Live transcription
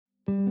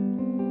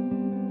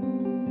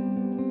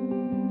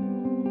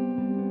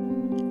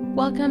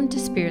Welcome to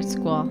Spirit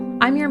School.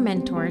 I'm your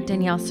mentor,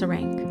 Danielle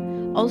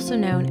Sarank, also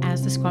known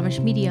as the Squamish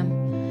Medium.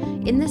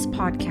 In this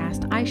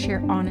podcast, I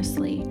share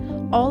honestly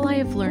all I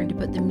have learned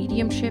about the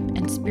mediumship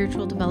and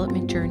spiritual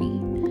development journey.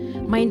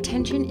 My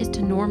intention is to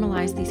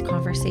normalize these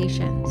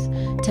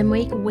conversations, to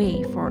make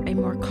way for a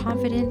more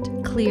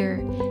confident, clear,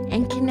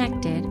 and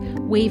connected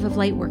wave of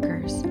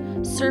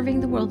lightworkers, serving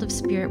the world of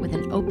spirit with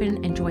an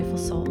open and joyful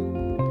soul.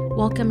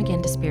 Welcome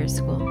again to Spirit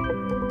School.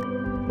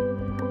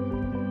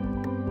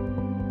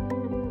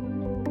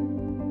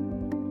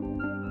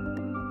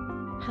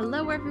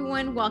 Hello,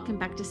 everyone. Welcome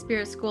back to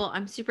Spirit School.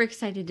 I'm super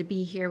excited to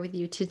be here with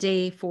you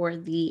today for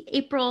the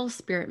April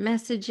Spirit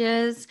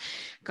Messages.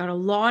 Got a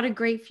lot of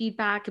great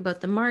feedback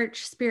about the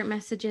March Spirit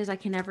Messages. I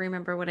can never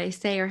remember what I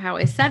say or how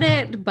I said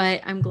it,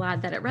 but I'm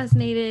glad that it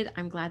resonated.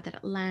 I'm glad that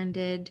it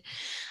landed.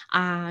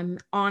 I'm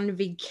on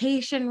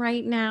vacation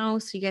right now,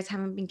 so you guys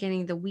haven't been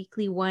getting the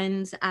weekly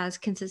ones as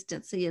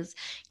consistently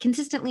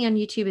on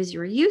YouTube as you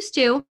were used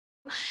to.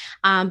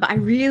 But I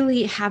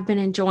really have been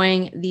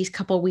enjoying these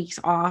couple weeks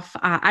off.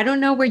 I don't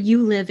know where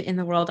you live in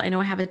the world. I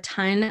know I have a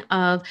ton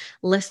of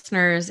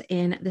listeners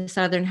in the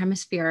Southern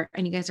Hemisphere,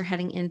 and you guys are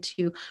heading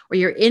into, or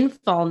you're in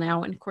fall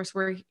now. And of course,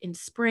 we're in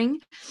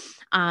spring.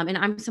 And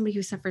I'm somebody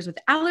who suffers with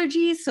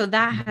allergies. So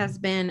that has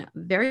been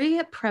very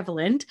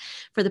prevalent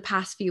for the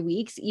past few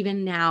weeks.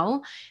 Even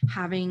now,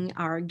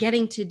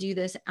 getting to do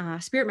this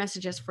spirit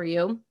messages for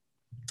you,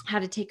 how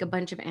to take a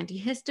bunch of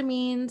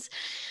antihistamines.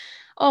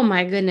 Oh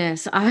my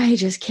goodness, I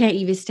just can't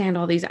even stand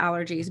all these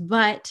allergies,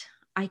 but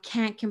I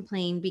can't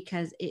complain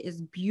because it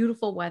is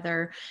beautiful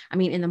weather. I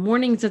mean, in the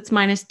mornings it's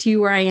 -2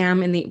 where I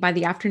am, by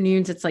the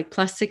afternoons it's like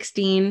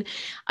 +16.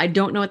 I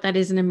don't know what that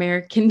is in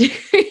American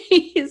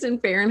degrees in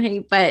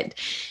Fahrenheit, but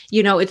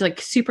it's like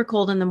super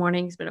cold in the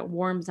mornings, but it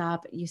warms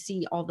up. You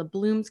see all the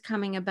blooms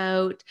coming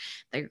about.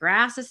 The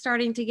grass is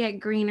starting to get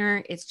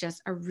greener. It's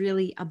just a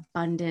really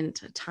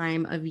abundant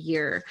time of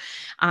year.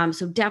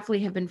 So definitely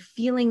have been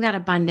feeling that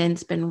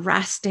abundance, been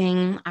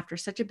resting after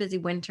such a busy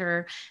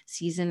winter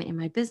season in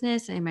my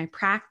business and in my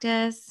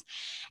practice.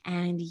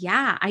 And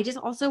yeah, I just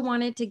also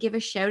wanted to give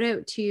a shout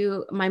out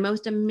to my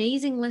most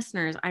amazing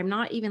listeners. I'm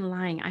not even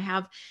lying. I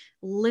have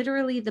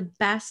literally the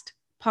best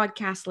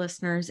podcast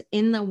listeners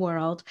in the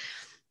world.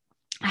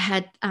 I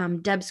had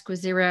Deb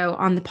Squizero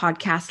on the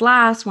podcast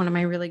last, one of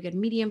my really good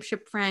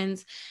mediumship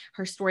friends.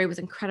 Her story was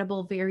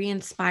incredible, very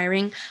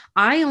inspiring.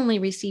 I only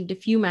received a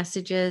few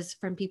messages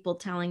from people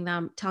telling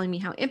me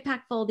how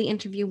impactful the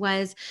interview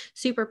was.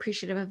 Super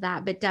appreciative of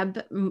that. But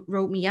Deb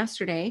wrote me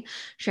yesterday.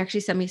 She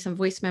actually sent me some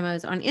voice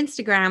memos on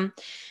Instagram,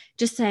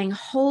 just saying,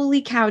 holy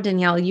cow,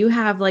 Danielle, you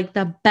have like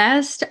the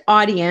best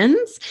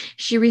audience.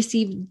 She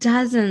received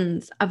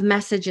dozens of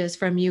messages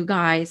from you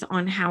guys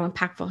on how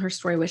impactful her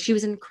story was. She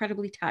was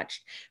incredibly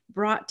touched,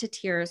 brought to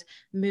tears,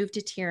 moved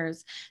to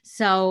tears.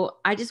 So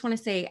I just want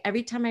to say,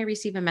 every time I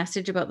receive a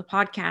message about the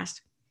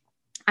podcast,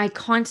 I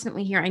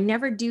constantly hear, I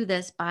never do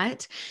this,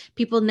 but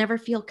people never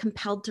feel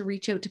compelled to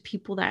reach out to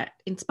people that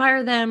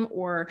inspire them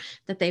or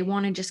that they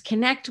want to just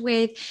connect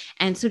with.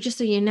 And so just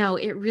so you know,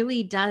 it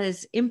really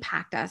does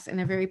impact us in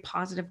a very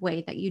positive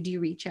way that you do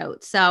reach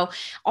out. So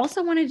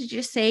also wanted to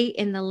just say,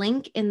 in the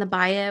link in the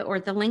bio or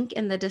the link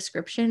in the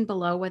description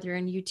below, whether you're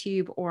in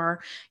YouTube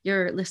or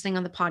you're listening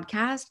on the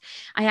podcast,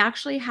 I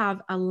actually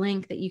have a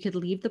link that you could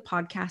leave the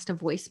podcast a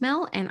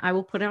voicemail and I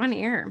will put it on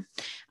air.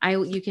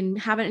 You can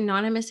have it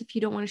anonymous if you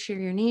don't want to share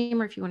your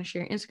name, or if you want to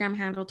share your Instagram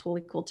handle,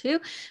 totally cool too.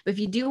 But if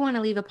you do want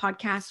to leave a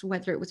podcast,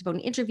 whether it was about an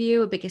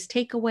interview, a biggest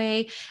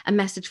takeaway, a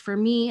message for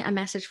me, a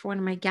message for one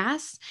of my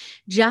guests,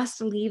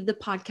 just leave the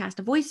podcast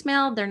a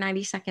voicemail. They're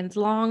 90 seconds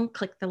long.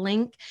 Click the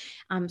link.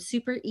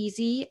 Super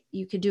easy.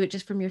 You could do it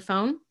just from your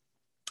phone.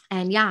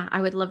 And yeah,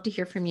 I would love to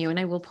hear from you, and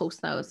I will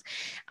post those.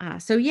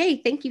 So yay,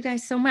 thank you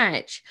guys so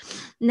much.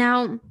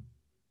 Now,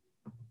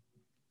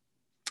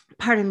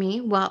 pardon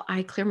me while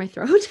I clear my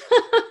throat.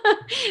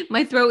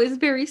 My throat is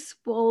very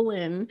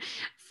swollen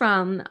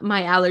from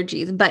my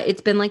allergies, but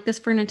it's been like this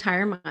for an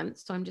entire month.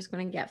 So I'm just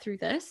going to get through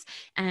this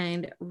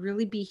and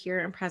really be here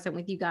and present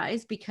with you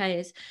guys,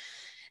 because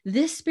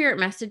this Spirit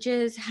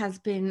Messages has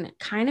been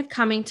kind of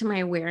coming to my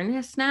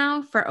awareness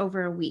now for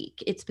over a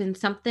week. It's been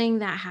something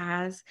that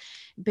has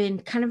been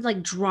kind of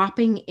like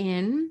dropping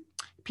in.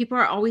 People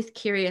are always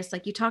curious.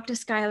 Like, you talk to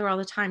Skylar all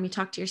the time, you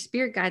talk to your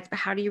spirit guides, but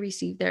how do you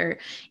receive their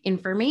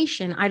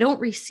information? I don't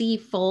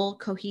receive full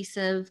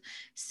cohesive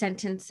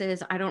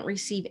sentences. I don't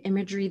receive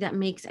imagery that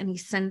makes any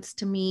sense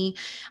to me.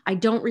 I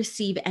don't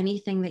receive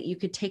anything that you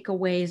could take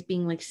away as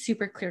being like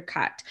super clear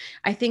cut.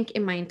 I think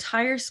in my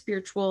entire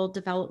spiritual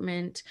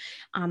development,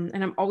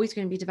 and I'm always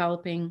going to be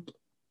developing,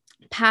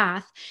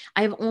 path,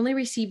 I have only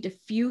received a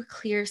few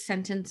clear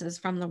sentences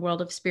from the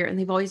world of spirit, and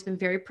they've always been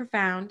very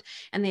profound,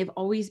 and they've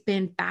always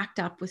been backed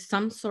up with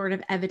some sort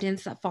of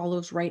evidence that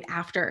follows right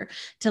after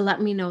to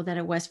let me know that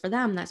it was for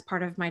them. That's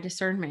part of my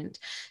discernment.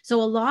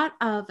 So a lot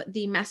of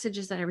the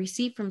messages that I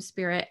received from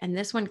spirit, and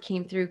this one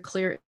came through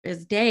clear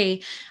as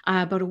day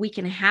about a week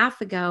and a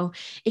half ago,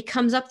 it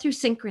comes up through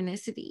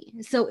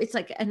synchronicity. So it's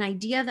like an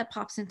idea that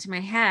pops into my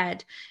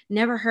head,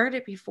 never heard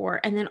it before,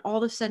 and then all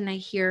of a sudden I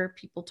hear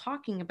people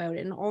talking about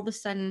it, and all of a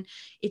sudden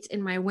it's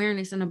in my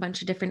awareness in a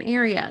bunch of different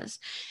areas.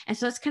 And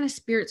so that's kind of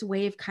spirit's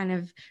way of kind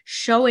of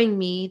showing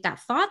me that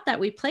thought that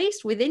we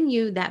placed within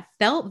you that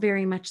felt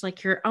very much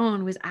like your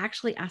own was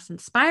actually us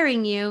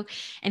inspiring you.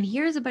 And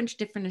here's a bunch of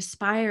different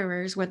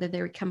aspirers, whether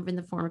they come in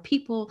the form of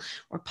people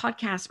or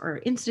podcasts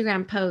or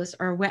Instagram posts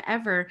or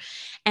whatever.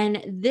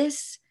 And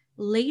this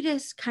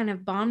latest kind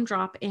of bomb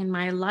drop in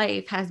my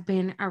life has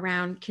been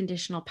around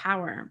conditional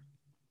power.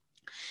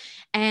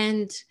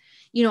 And,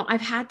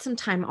 I've had some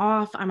time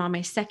off. I'm on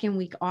my second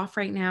week off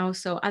right now.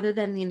 So other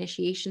than the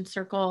initiation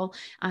circle,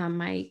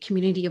 my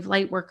community of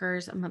light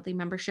workers, a monthly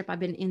membership, I've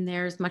been in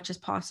there as much as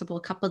possible,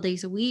 a couple of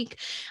days a week.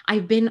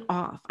 I've been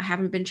off. I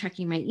haven't been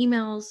checking my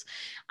emails.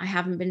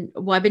 I've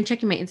been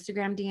checking my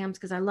Instagram DMs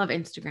because I love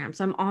Instagram.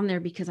 So I'm on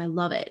there because I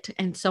love it.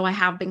 And so I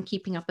have been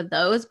keeping up with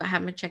those, but I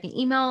haven't been checking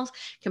emails,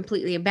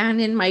 completely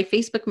abandoned my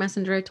Facebook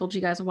Messenger. I told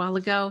you guys a while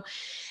ago.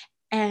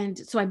 And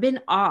so I've been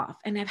off,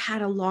 and I've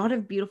had a lot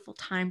of beautiful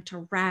time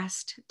to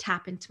rest,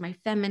 tap into my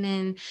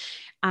feminine,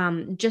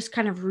 just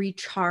kind of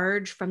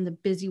recharge from the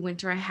busy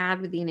winter I had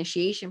with the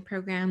initiation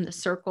program, the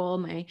circle,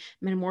 my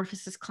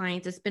metamorphosis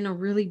clients. It's been a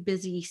really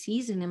busy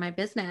season in my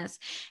business.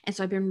 And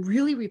so I've been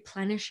really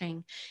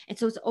replenishing. And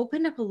so it's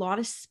opened up a lot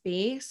of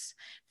space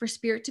for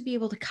spirit to be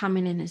able to come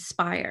in and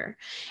inspire.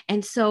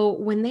 And so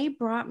when they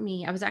brought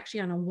me, I was actually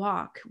on a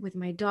walk with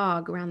my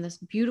dog around this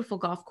beautiful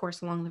golf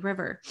course along the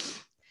river.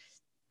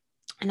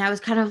 And I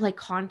was kind of like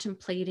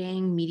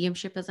contemplating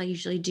mediumship as I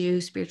usually do,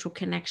 spiritual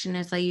connection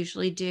as I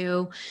usually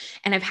do.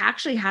 And I've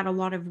actually had a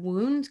lot of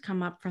wounds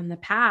come up from the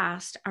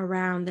past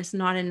around this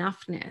not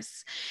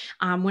enoughness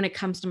when it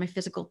comes to my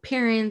physical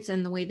appearance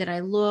and the way that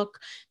I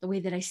look, the way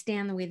that I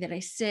stand, the way that I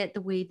sit,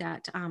 the way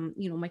that,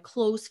 my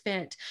clothes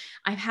fit.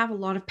 I have a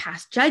lot of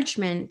past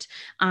judgment.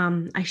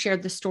 I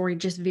shared the story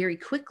just very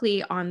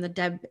quickly on the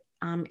Deb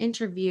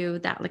interview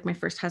that like my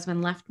first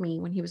husband left me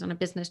when he was on a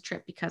business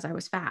trip because I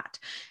was fat.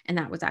 And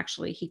that was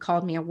actually, he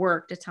called me at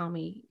work to tell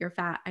me, "You're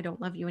fat. I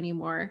don't love you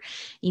anymore.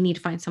 You need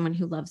to find someone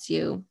who loves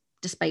you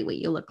despite what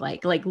you look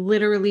like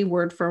literally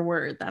word for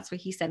word." That's what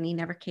he said. And he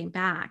never came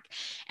back.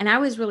 And I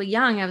was really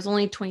young. I was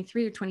only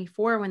 23 or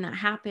 24 when that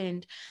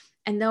happened.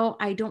 And though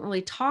I don't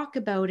really talk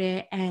about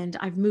it, and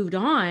I've moved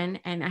on,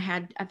 and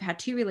I've had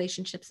two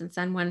relationships since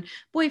then, one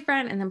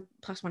boyfriend and then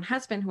plus one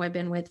husband who I've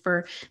been with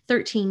for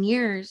 13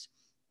 years.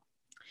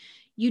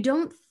 You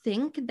don't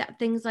think that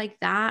things like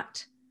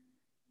that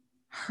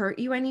hurt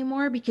you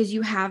anymore because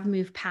you have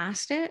moved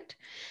past it.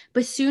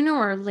 But sooner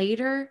or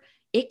later,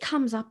 it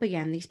comes up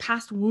again. These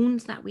past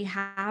wounds that we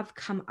have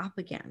come up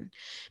again,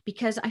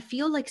 because I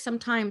feel like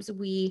sometimes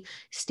we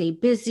stay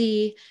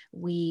busy,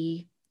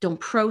 we don't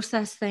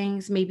process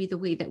things maybe the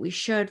way that we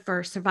should.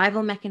 For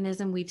survival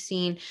mechanism, we've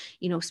seen,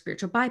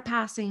 spiritual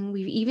bypassing.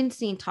 We've even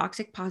seen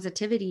toxic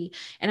positivity.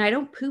 And I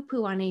don't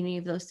poo-poo on any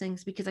of those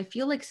things, because I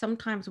feel like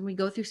sometimes when we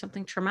go through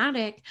something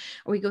traumatic,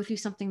 or we go through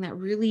something that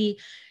really,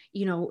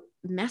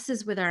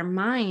 messes with our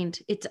mind,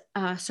 it's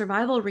a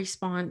survival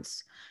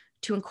response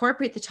to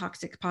incorporate the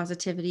toxic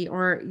positivity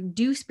or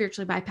do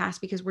spiritually bypass,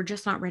 because we're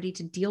just not ready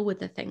to deal with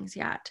the things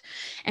yet.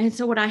 And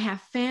so what I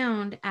have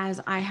found,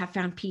 as I have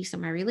found peace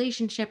in my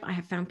relationship, I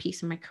have found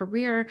peace in my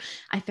career,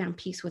 I found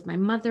peace with my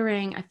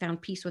mothering, I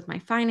found peace with my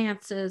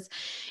finances.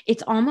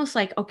 It's almost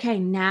like, okay,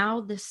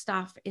 now this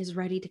stuff is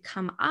ready to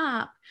come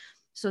up,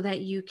 so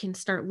that you can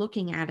start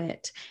looking at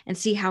it and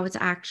see how it's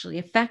actually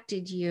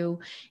affected you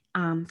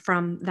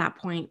from that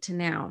point to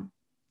now.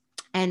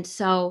 And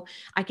so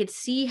I could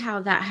see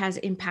how that has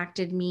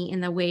impacted me in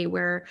the way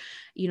where,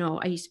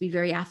 I used to be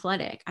very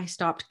athletic. I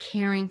stopped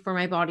caring for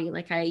my body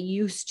like I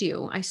used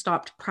to. I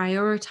stopped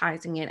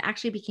prioritizing it.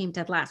 Actually became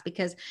dead last,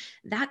 because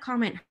that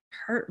comment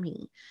hurt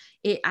me.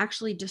 It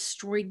actually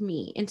destroyed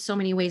me in so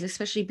many ways,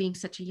 especially being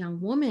such a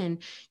young woman.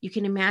 You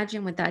can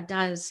imagine what that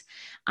does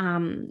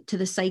to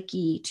the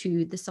psyche,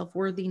 to the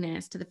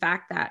self-worthiness, to the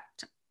fact that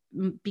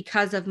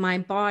because of my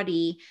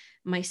body,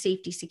 my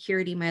safety,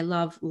 security, my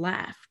love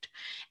left.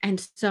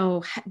 And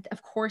so,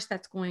 of course,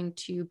 that's going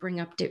to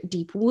bring up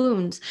deep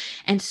wounds.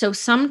 And so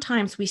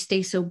sometimes we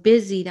stay so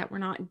busy that we're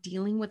not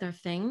dealing with our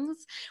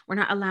things. We're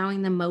not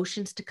allowing the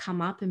emotions to come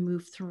up and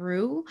move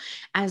through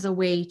as a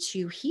way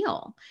to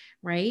heal,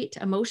 right?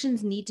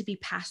 Emotions need to be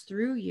passed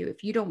through you.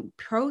 If you don't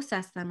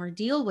process them or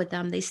deal with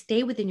them, they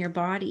stay within your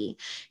body.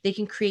 They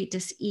can create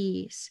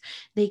dis-ease.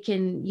 They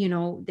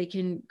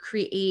can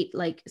create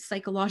like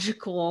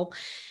psychological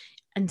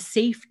and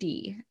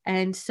safety.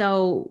 And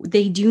so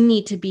they do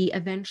need to be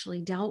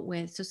eventually dealt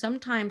with. So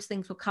sometimes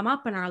things will come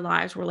up in our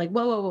lives. We're like,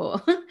 whoa, whoa,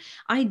 whoa,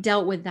 I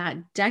dealt with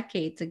that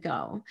decades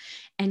ago.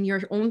 And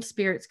your own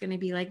spirit's going to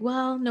be like,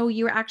 well, no,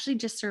 you were actually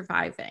just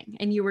surviving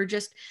and you were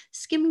just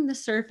skimming the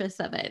surface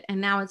of it. And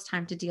now it's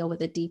time to deal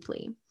with it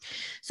deeply.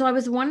 So I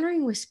was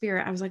wondering with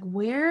spirit, I was like,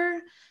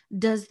 where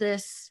does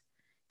this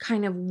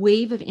kind of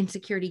wave of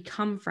insecurity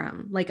come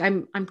from? Like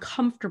I'm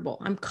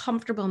comfortable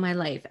in my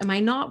life. Am I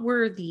not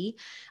worthy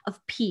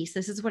of peace?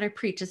 This is what I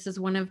preach. This is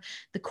one of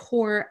the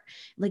core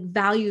like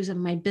values of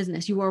my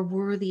business. You are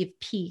worthy of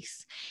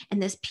peace.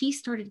 And this peace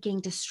started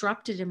getting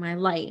disrupted in my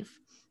life.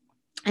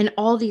 And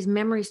all these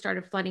memories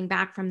started flooding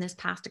back from this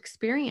past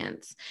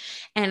experience.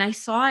 And I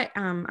saw it.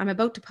 I'm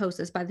about to post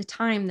this. By the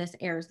time this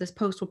airs, this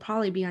post will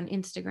probably be on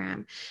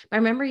Instagram. But I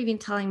remember even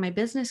telling my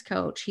business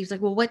coach, he's like,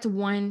 well, what's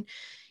one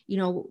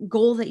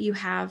goal that you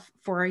have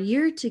for a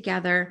year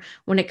together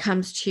when it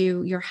comes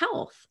to your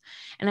health?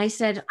 And I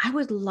said, I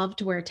would love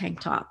to wear a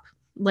tank top,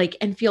 like,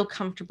 and feel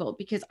comfortable,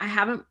 because I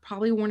haven't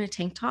probably worn a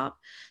tank top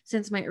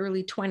since my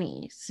early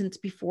 20s, since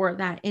before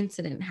that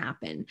incident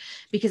happened,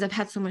 because I've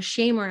had so much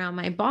shame around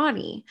my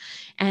body.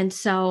 And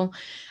so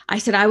I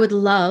said, I would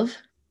love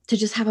to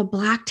just have a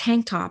black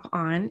tank top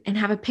on and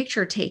have a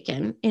picture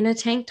taken in a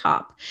tank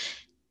top,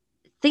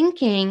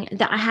 thinking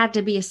that I had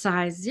to be a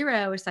size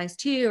 0, a size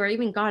 2, or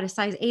even a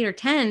size 8 or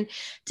 10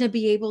 to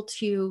be able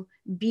to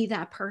be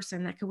that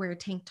person that could wear a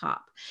tank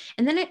top.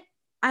 And then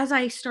as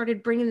I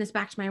started bringing this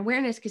back to my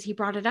awareness, because he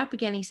brought it up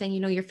again, he's saying,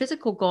 your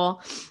physical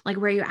goal, like,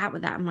 where are you at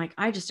with that? I'm like,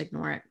 I just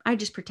ignore it. I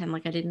just pretend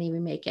like I didn't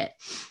even make it.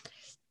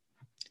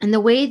 And the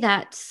way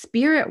that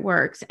spirit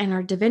works and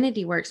our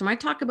divinity works, and when I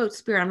talk about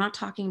spirit, I'm not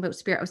talking about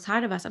spirit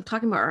outside of us. I'm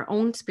talking about our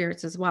own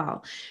spirits as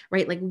well,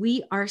 right? Like,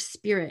 we are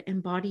spirit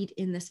embodied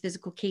in this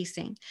physical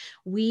casing.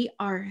 We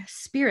are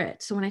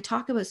spirit. So when I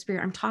talk about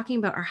spirit, I'm talking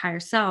about our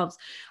higher selves,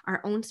 our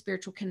own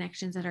spiritual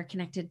connections that are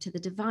connected to the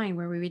divine,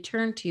 where we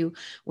return to,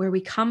 where we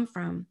come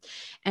from.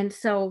 And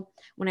so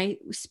when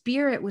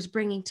spirit was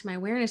bringing to my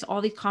awareness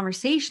all these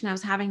conversations I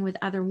was having with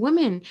other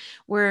women,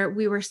 where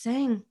we were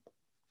saying,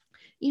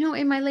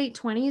 in my late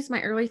 20s,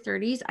 my early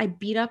 30s, I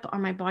beat up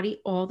on my body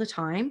all the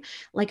time.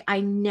 Like, I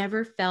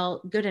never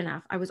felt good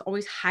enough. I was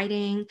always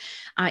hiding.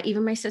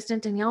 Even my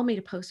assistant Danielle made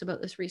a post about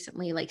this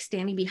recently, like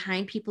standing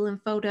behind people in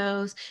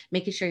photos,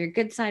 making sure your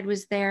good side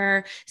was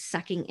there,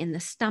 sucking in the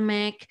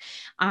stomach,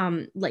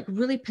 like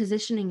really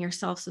positioning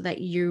yourself so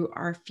that you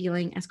are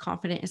feeling as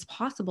confident as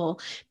possible.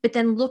 But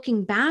then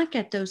looking back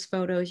at those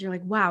photos, you're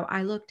like, wow,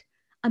 I looked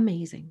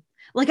amazing.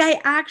 Like,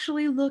 I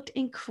actually looked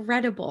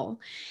incredible.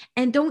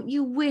 And don't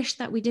you wish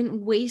that we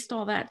didn't waste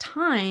all that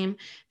time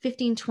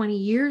 15, 20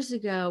 years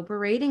ago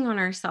berating on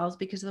ourselves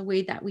because of the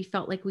way that we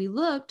felt like we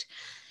looked,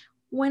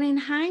 when in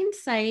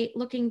hindsight,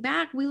 looking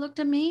back, we looked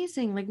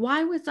amazing? Like,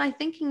 why was I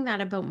thinking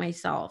that about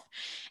myself?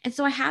 And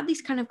so I had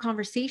these kind of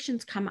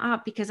conversations come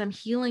up because I'm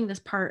healing this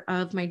part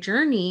of my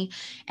journey,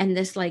 and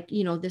this, like,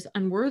 this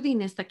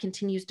unworthiness that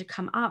continues to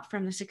come up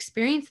from this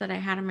experience that I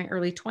had in my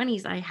early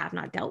 20s. I have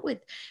not dealt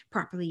with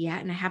properly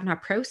yet. And I have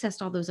not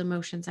processed all those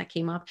emotions that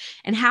came up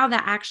and how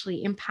that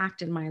actually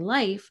impacted my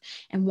life.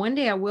 And one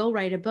day I will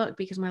write a book,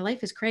 because my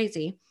life is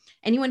crazy.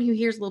 Anyone who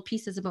hears little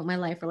pieces about my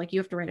life are like, you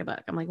have to write a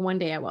book. I'm like, one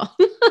day I will.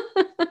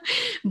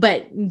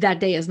 But that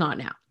day is not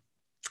now.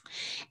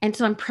 And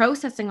so I'm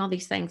processing all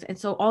these things. And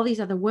so all these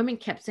other women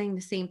kept saying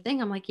the same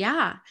thing. I'm like,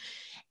 yeah.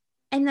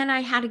 And then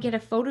I had to get a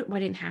photo. Well, I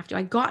didn't have to.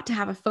 I got to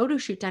have a photo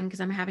shoot done because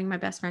I'm having my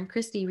best friend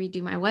Christy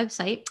redo my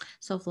website,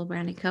 Soulful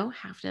Brand & Co.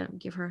 Have to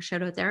give her a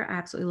shout out there. I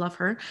absolutely love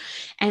her.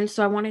 And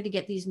so I wanted to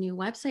get these new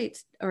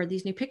websites, or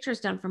these new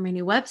pictures done for my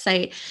new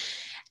website.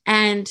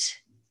 And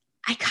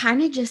I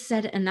kind of just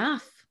said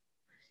enough.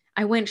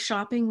 I went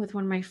shopping with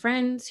one of my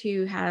friends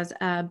who has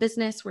a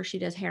business where she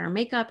does hair and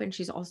makeup, and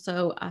she's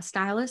also a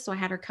stylist. So I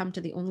had her come to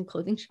the only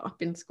clothing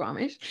shop in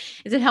Squamish.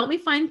 I said, help me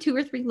find 2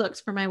 or 3 looks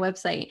for my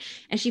website.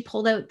 And she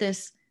pulled out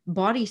this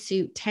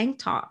bodysuit tank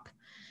top.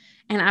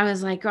 And I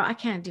was like, girl, I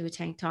can't do a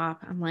tank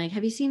top. I'm like,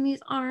 have you seen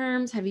these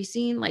arms? Have you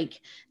seen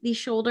like these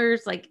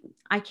shoulders? Like,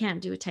 I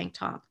can't do a tank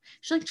top.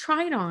 She's like,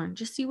 try it on,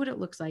 just see what it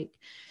looks like.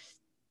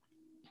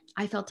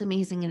 I felt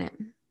amazing in it.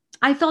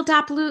 I felt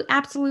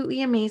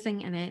absolutely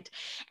amazing in it.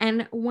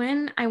 And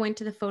when I went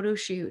to the photo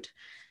shoot,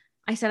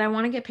 I said, I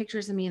want to get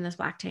pictures of me in this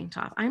black tank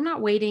top. I'm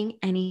not waiting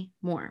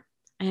anymore.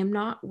 I am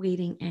not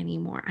waiting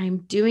anymore. I'm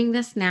doing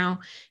this now,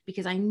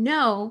 because I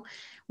know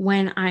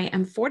when I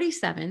am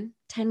 47,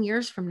 10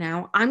 years from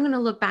now, I'm going to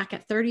look back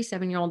at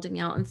 37-year-old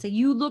Danielle and say,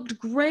 you looked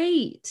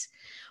great.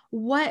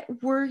 What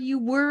were you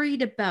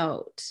worried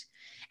about?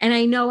 And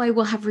I know I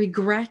will have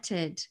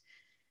regretted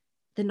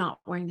the not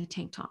wearing the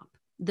tank top,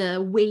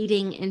 the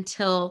waiting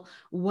until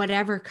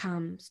whatever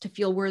comes to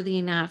feel worthy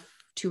enough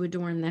to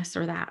adorn this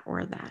or that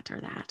or that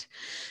or that.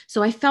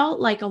 So I felt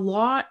like a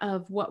lot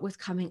of what was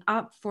coming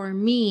up for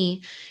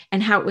me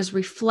and how it was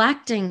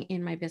reflecting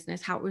in my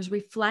business, how it was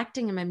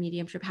reflecting in my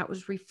mediumship, how it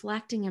was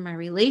reflecting in my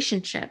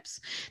relationships,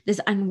 this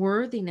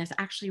unworthiness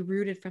actually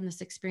rooted from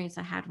this experience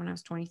I had when I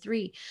was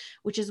 23,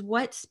 which is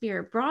what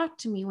Spirit brought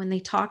to me when they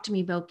talked to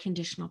me about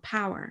conditional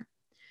power.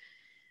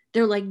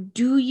 They're like,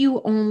 do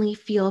you only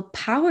feel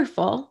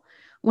powerful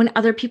when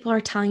other people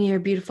are telling you you're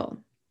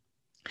beautiful?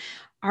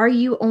 Are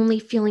you only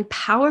feeling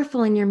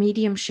powerful in your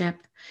mediumship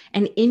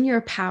and in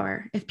your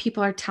power if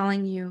people are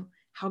telling you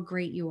how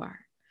great you are?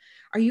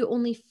 Are you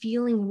only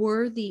feeling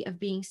worthy of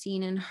being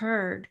seen and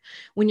heard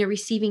when you're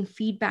receiving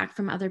feedback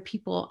from other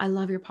people? I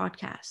love your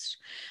podcast.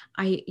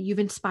 You've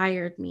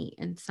inspired me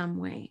in some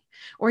way.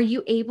 Or are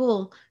you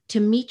able to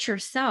meet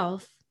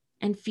yourself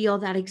and feel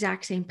that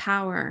exact same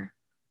power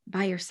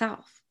by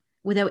yourself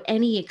without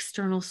any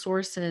external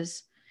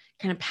sources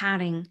kind of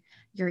patting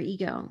your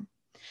ego?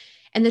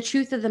 And the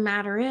truth of the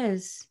matter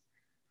is,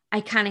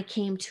 I kind of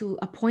came to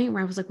a point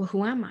where I was like, well,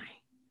 who am I?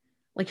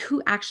 Like,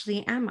 who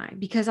actually am I?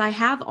 Because I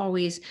have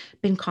always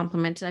been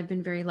complimented. I've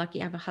been very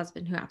lucky. I have a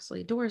husband who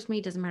absolutely adores me.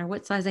 Doesn't matter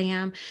what size I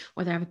am,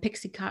 whether I have a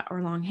pixie cut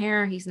or long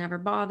hair, he's never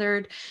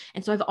bothered.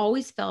 And so I've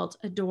always felt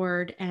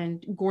adored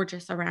and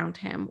gorgeous around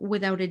him,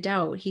 without a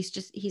doubt. He's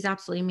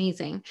absolutely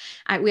amazing.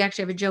 We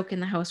actually have a joke in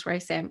the house where I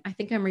say, I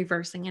think I'm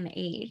reversing an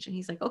age. And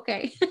he's like,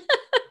 okay.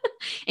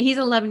 And he's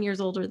 11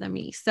 years older than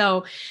me.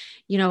 So,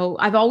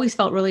 I've always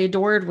felt really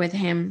adored with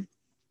him.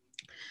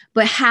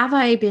 But have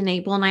I been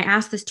able, and I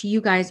ask this to you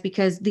guys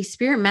because these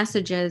spirit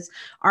messages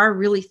are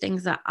really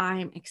things that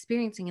I'm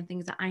experiencing and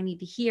things that I need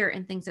to hear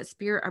and things that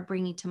spirit are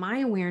bringing to my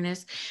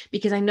awareness,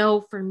 because I know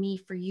for me,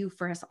 for you,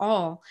 for us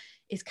all,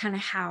 is kind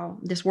of how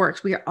this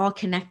works. We are all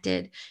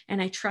connected,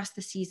 and I trust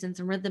the seasons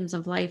and rhythms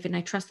of life, and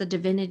I trust the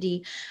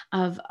divinity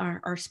of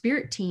our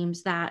spirit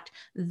teams, that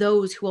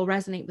those who will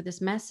resonate with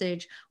this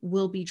message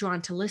will be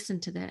drawn to listen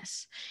to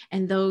this,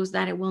 and those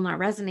that it will not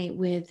resonate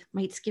with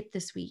might skip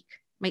this week,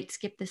 might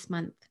skip this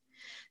month.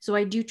 So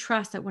I do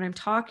trust that what I'm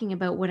talking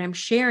about, what I'm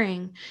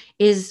sharing,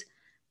 is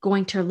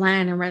going to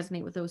land and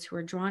resonate with those who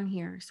are drawn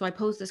here. So I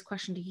pose this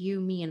question to you,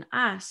 me, and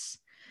us.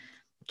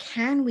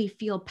 Can we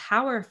feel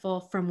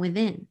powerful from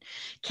within?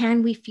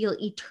 Can we feel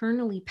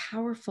eternally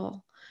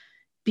powerful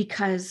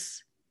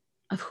because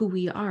of who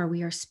we are?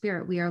 We are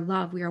spirit. We are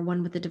love. We are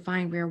one with the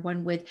divine. We are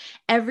one with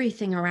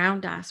everything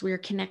around us. We are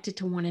connected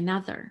to one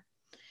another.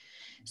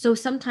 So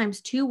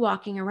sometimes too,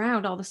 walking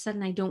around, all of a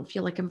sudden, I don't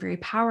feel like I'm very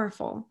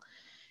powerful.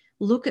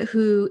 Look at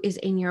who is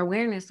in your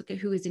awareness. Look at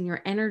who is in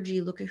your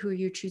energy. Look at who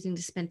you're choosing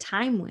to spend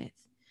time with.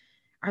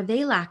 Are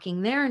they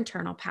lacking their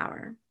internal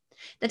power?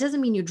 That doesn't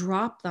mean you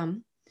drop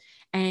them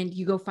and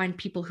you go find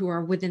people who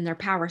are within their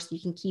power so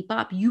you can keep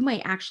up. You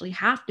might actually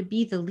have to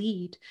be the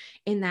lead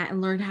in that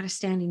and learn how to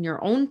stand in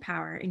your own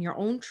power, in your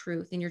own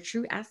truth, in your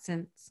true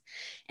essence,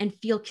 and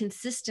feel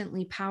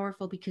consistently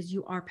powerful because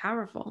you are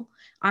powerful.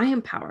 I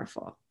am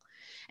powerful.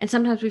 And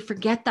sometimes we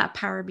forget that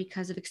power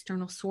because of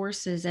external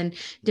sources and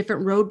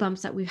different road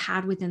bumps that we've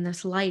had within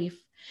this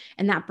life.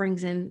 And that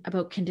brings in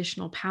about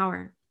conditional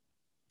power.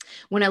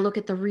 When I look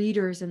at the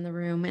readers in the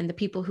room and the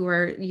people who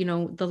are,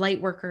 the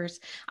light workers,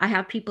 I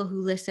have people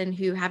who listen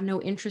who have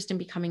no interest in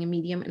becoming a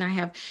medium. And I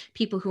have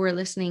people who are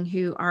listening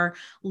who are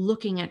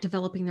looking at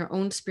developing their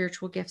own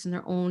spiritual gifts and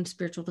their own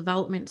spiritual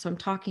development. So I'm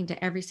talking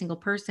to every single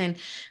person,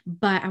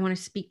 but I want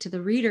to speak to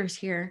the readers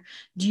here.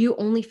 Do you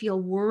only feel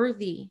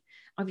worthy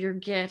of your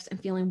gifts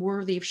and feeling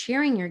worthy of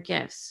sharing your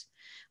gifts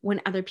when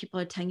other people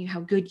are telling you how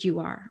good you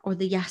are, or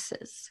the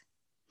yeses,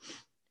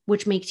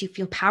 which makes you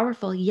feel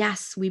powerful?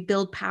 Yes, we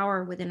build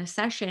power within a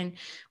session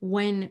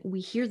when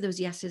we hear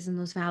those yeses and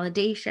those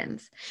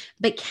validations.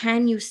 But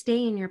can you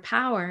stay in your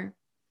power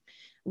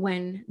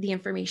when the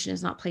information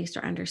is not placed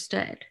or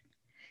understood?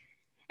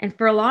 And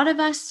for a lot of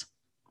us,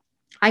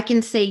 I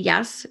can say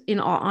yes, in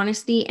all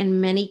honesty,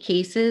 in many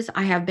cases,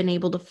 I have been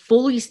able to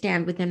fully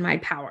stand within my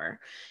power.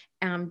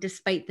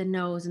 Despite the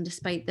no's and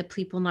despite the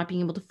people not being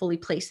able to fully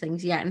place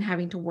things yet and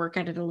having to work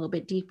at it a little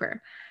bit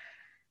deeper.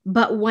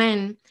 But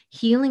when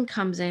healing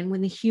comes in, when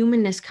the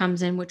humanness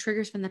comes in, what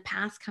triggers from the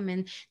past come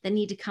in that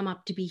need to come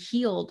up to be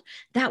healed,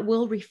 that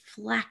will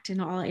reflect in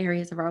all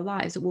areas of our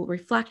lives. It will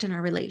reflect in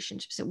our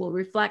relationships. It will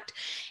reflect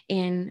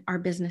in our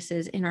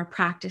businesses, in our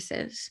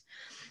practices.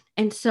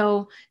 And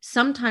so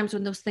sometimes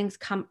when those things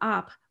come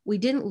up, we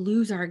didn't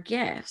lose our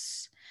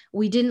gifts.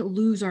 We didn't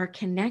lose our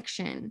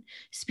connection.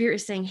 Spirit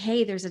is saying,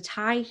 hey, there's a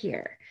tie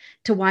here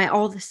to why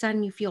all of a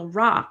sudden you feel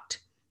rocked.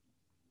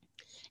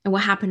 And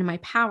what happened to my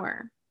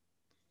power?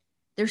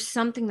 There's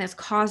something that's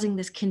causing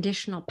this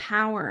conditional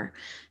power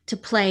to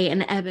play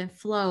and ebb and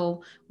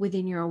flow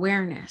within your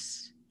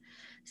awareness.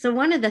 So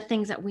one of the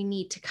things that we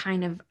need to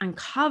kind of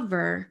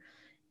uncover,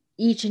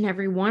 each and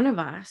every one of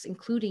us,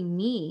 including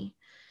me,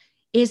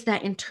 is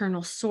that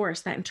internal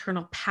source, that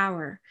internal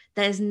power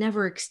that is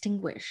never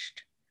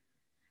extinguished.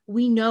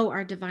 We know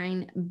our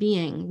divine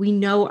being. We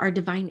know our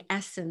divine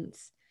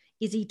essence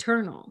is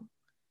eternal.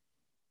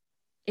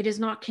 It is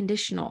not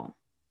conditional.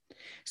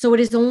 So it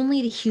is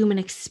only the human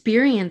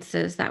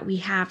experiences that we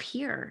have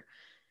here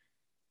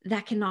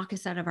that can knock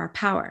us out of our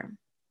power.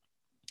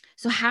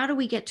 So how do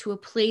we get to a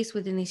place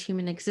within these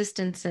human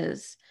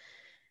existences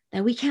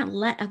that we can't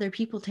let other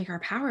people take our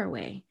power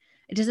away?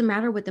 It doesn't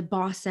matter what the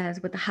boss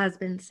says, what the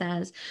husband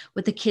says,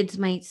 what the kids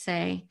might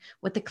say,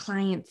 what the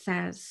client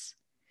says.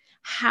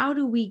 How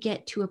do we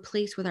get to a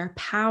place with our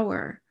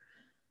power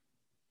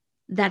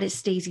that it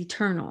stays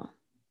eternal?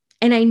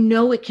 And I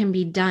know it can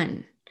be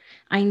done.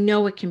 I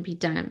know it can be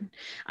done.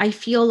 I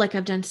feel like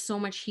I've done so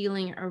much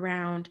healing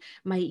around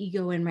my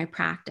ego and my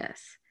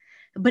practice.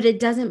 But it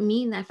doesn't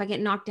mean that if I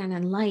get knocked down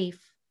in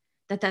life,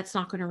 that that's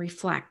not going to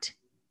reflect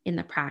in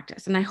the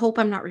practice. And I hope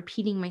I'm not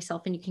repeating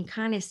myself, and you can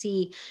kind of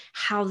see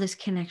how this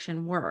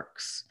connection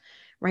works,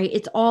 right?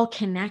 It's all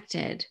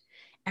connected,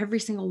 every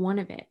single one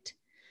of it.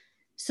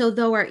 So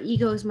though our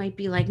egos might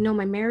be like, no,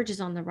 my marriage is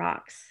on the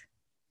rocks,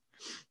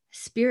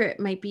 Spirit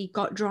might be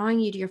drawing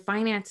you to your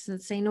finances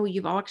and say, no,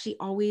 you've actually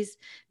always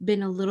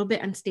been a little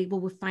bit unstable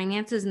with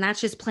finances, and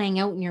that's just playing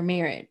out in your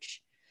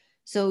marriage.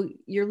 So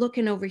you're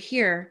looking over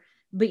here,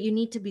 but you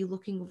need to be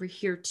looking over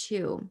here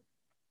too.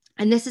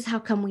 And this is how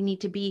come we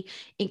need to be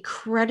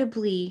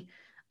incredibly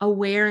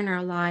aware in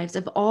our lives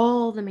of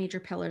all the major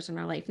pillars in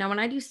our life. Now, when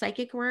I do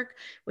psychic work,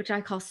 which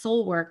I call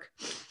soul work,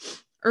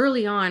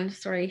 early on,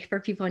 sorry for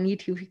people on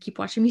YouTube who keep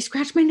watching me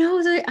scratch my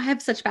nose, I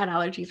have such bad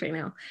allergies right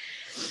now.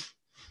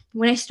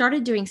 When I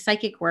started doing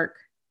psychic work,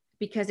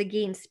 because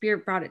again,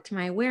 Spirit brought it to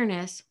my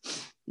awareness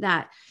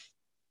that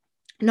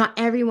not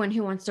everyone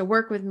who wants to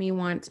work with me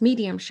wants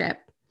mediumship.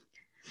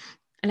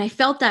 And I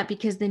felt that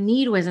because the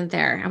need wasn't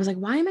there. I was like,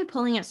 why am I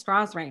pulling at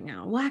straws right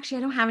now? Well, actually,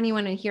 I don't have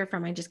anyone to hear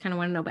from. I just kind of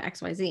want to know about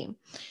XYZ.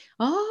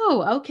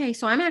 Oh, okay.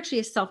 So I'm actually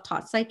a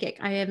self-taught psychic.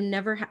 I have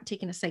never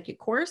taken a psychic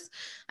course.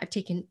 I've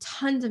taken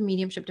tons of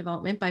mediumship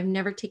development, but I've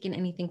never taken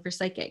anything for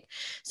psychic.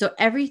 So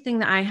everything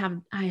that I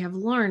have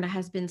learned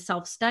has been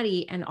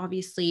self-study and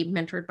obviously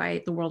mentored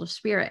by the world of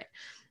spirit,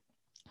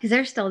 because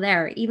they're still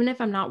there. Even if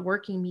I'm not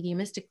working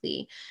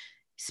mediumistically,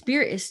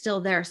 Spirit is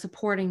still there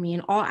supporting me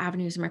in all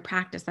avenues of my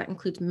practice. That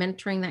includes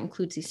mentoring, that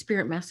includes these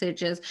spirit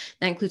messages,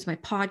 that includes my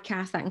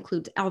podcast, that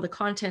includes all the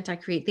content I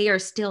create. They are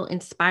still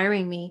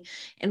inspiring me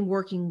and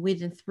working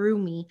with and through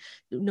me,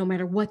 no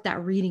matter what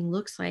that reading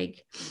looks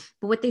like.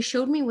 But what they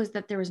showed me was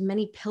that there was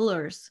many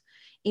pillars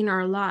in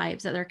our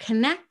lives that are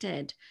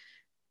connected,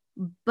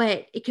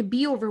 but it could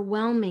be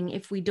overwhelming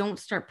if we don't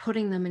start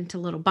putting them into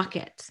little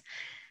buckets.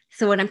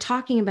 So what I'm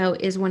talking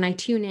about is when I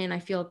tune in, I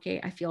feel, okay,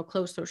 I feel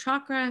closed throat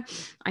chakra.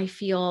 I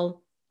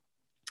feel,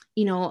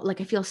 like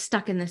I feel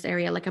stuck in this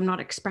area, like I'm not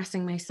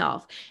expressing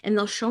myself. And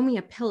they'll show me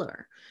a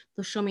pillar.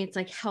 They'll show me it's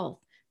like health,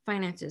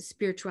 finances,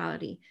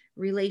 spirituality,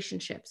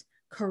 relationships,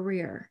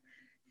 career,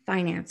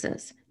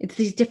 finances. It's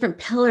these different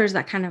pillars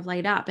that kind of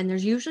light up. And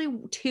there's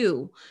usually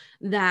two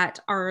that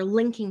are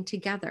linking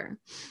together.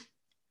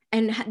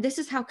 And this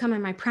is how come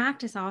in my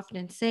practice, I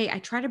often say, I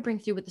try to bring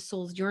through what the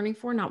soul's yearning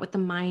for, not what the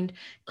mind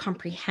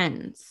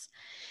comprehends.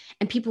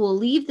 And people will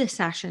leave the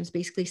sessions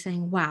basically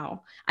saying,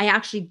 wow, I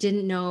actually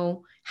didn't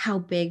know how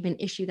big of an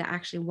issue that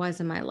actually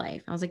was in my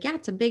life. I was like, yeah,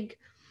 it's a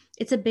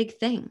big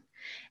thing.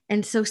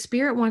 And so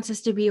Spirit wants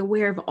us to be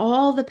aware of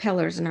all the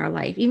pillars in our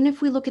life, even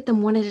if we look at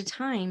them one at a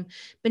time,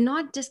 but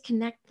not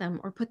disconnect them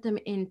or put them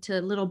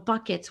into little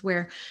buckets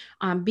where,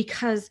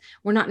 because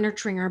we're not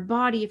nurturing our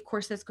body, of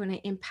course, that's going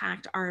to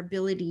impact our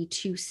ability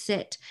to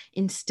sit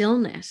in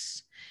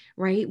stillness,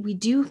 right? We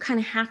do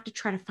kind of have to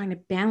try to find a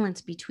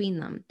balance between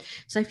them.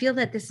 So I feel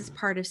that this is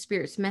part of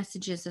Spirit's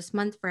messages this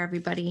month for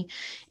everybody,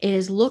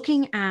 is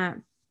looking at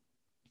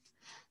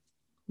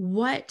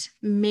what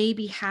may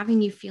be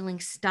having you feeling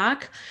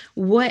stuck,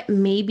 what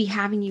may be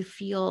having you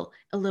feel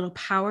a little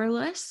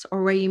powerless,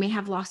 or where you may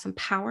have lost some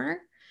power,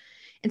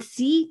 and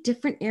see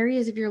different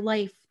areas of your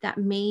life that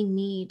may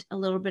need a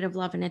little bit of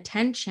love and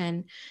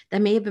attention,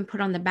 that may have been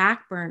put on the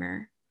back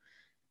burner,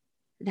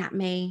 that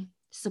may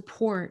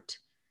support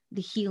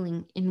the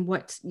healing in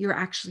what you're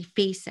actually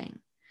facing.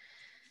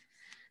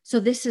 So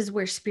this is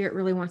where Spirit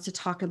really wants to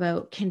talk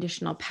about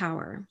conditional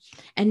power,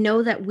 and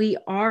know that we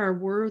are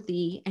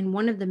worthy. And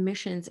one of the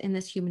missions in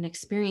this human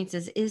experience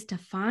is to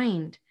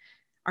find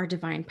our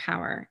divine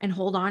power and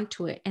hold on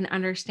to it, and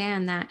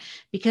understand that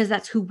because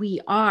that's who we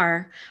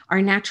are,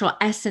 our natural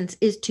essence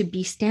is to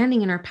be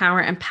standing in our power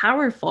and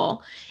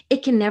powerful.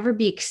 It can never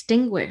be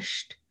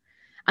extinguished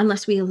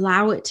unless we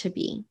allow it to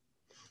be,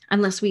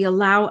 unless we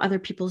allow other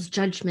people's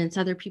judgments,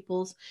 other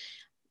people's,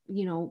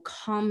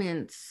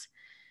 comments,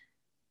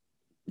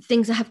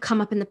 things that have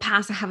come up in the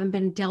past that haven't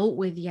been dealt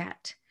with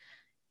yet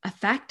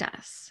affect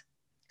us.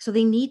 So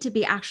they need to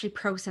be actually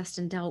processed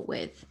and dealt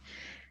with.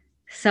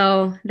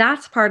 So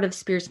that's part of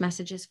Spirit's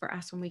messages for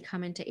us when we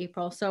come into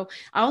April. So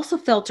I also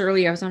felt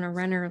earlier, I was on a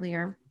run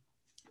earlier.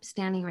 I'm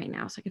standing right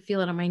now, so I can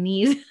feel it on my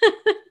knees.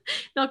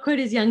 Not quite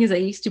as young as I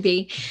used to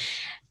be.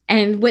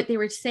 And what they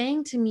were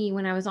saying to me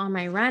when I was on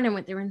my run, and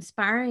what they were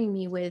inspiring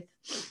me with,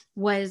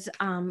 was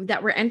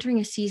that we're entering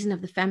a season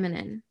of the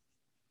feminine.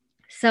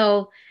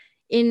 So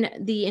in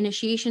the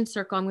initiation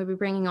circle, I'm going to be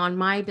bringing on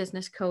my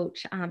business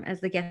coach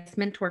as the guest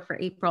mentor for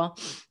April.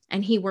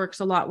 and he works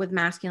a lot with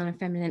masculine and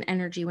feminine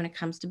energy when it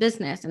comes to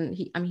business. And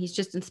he's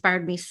just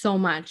inspired me so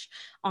much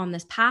on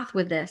this path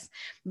with this.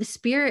 The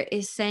spirit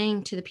is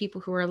saying to the people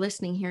who are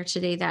listening here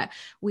today that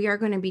we are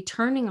going to be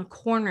turning a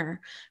corner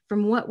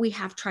from what we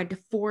have tried to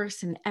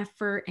force and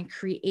effort and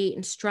create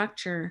and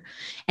structure,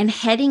 and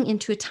heading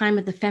into a time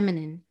of the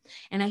feminine.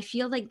 And I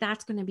feel like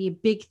that's going to be a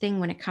big thing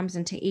when it comes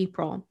into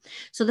April.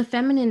 So the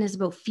feminine is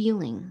about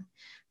feeling,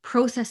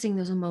 processing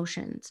those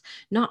emotions,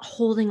 not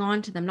holding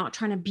on to them, not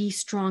trying to be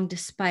strong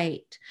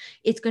despite.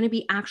 It's going to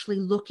be actually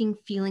looking,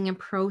 feeling, and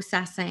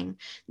processing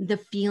the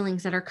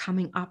feelings that are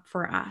coming up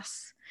for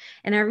us.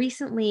 And I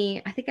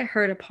think I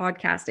heard a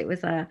podcast.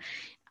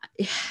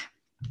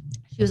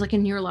 She was like a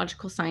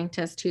neurological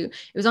scientist who,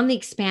 it was on the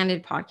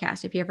Expanded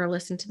podcast, if you ever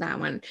listened to that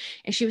one.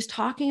 And she was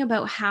talking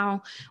about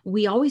how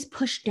we always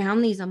push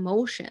down these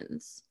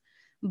emotions,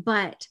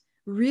 but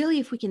really,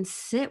 if we can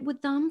sit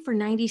with them for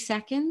 90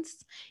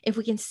 seconds, if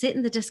we can sit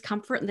in the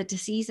discomfort and the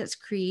disease that's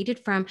created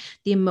from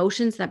the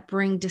emotions that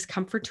bring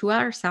discomfort to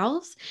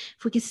ourselves,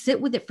 if we can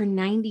sit with it for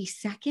 90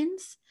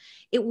 seconds,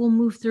 it will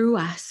move through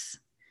us.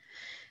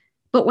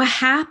 But what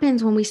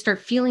happens when we start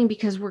feeling,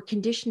 because we're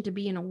conditioned to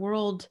be in a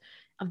world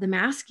of the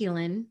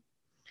masculine,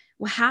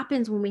 what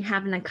happens when we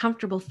have an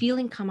uncomfortable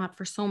feeling come up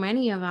for so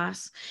many of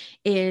us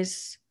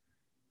is,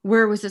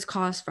 where was this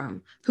caused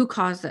from? Who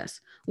caused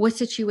this? What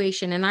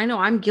situation? And I know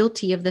I'm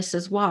guilty of this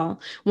as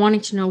well, wanting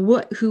to know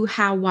what, who,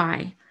 how,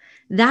 why.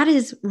 That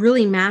is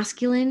really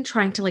masculine,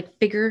 trying to like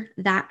figure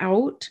that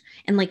out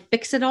and like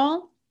fix it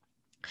all.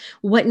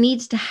 What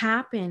needs to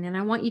happen, and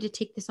I want you to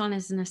take this on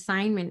as an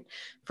assignment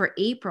for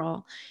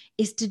April,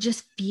 is to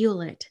just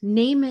feel it,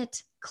 name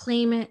it,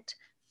 claim it,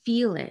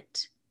 feel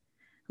it,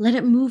 let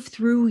it move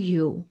through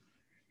you.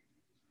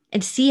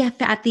 And see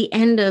if at the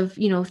end of,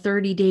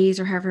 30 days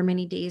or however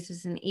many days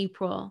is in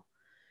April,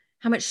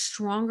 how much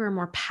stronger and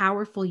more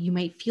powerful you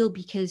might feel,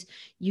 because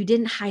you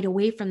didn't hide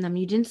away from them.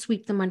 You didn't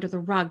sweep them under the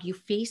rug. You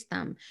faced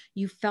them.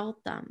 You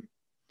felt them.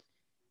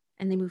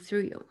 And they moved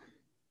through you.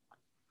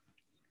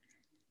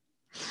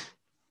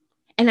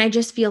 And I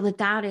just feel that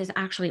that is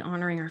actually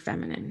honoring our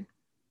feminine.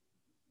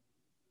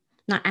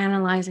 Not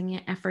analyzing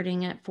it,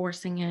 efforting it,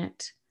 forcing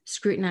it,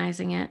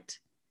 scrutinizing it.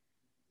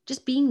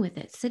 Just being with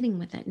it, sitting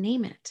with it,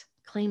 name it,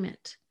 claim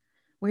it.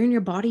 Where in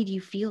your body do you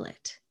feel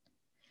it?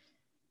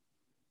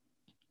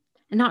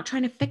 And not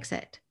trying to fix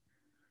it,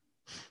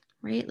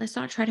 right? Let's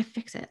not try to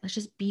fix it. Let's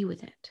just be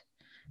with it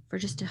for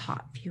just a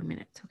hot few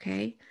minutes,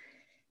 okay?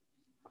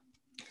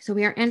 So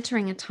we are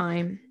entering a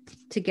time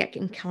to get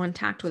in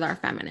contact with our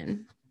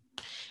feminine.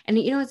 And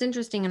it's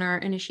interesting, in our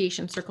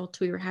initiation circle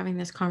too, we were having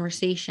this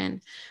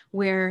conversation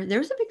where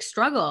there's a big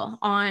struggle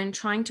on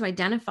trying to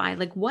identify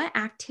like what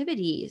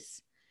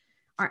activities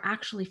are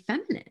actually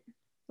feminine,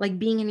 like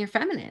being in your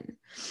feminine,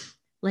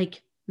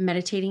 like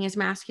meditating is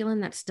masculine,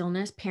 that's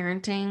stillness.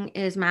 Parenting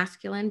is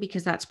masculine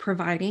because that's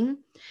providing.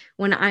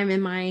 When I'm in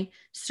my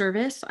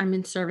service, I'm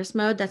in service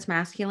mode, that's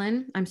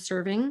masculine. I'm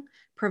serving,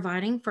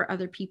 providing for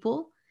other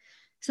people.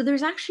 So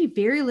there's actually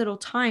very little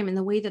time in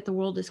the way that the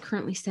world is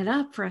currently set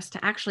up for us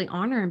to actually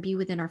honor and be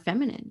within our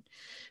feminine.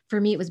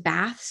 For me, it was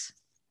baths.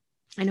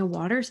 I know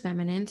water's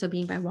feminine, so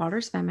being by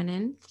water's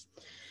feminine,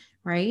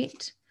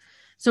 right?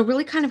 So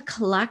really kind of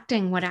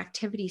collecting what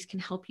activities can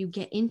help you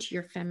get into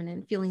your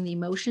feminine, feeling the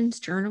emotions,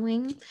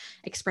 journaling,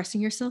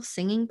 expressing yourself,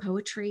 singing,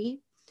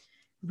 poetry,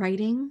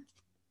 writing,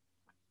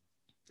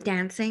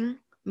 dancing,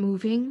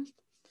 moving.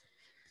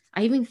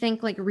 I even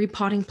think like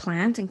repotting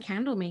plants and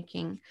candle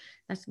making.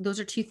 Those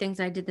are two things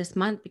I did this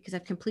month, because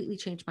I've completely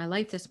changed my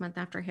life this month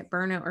after I hit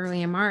burnout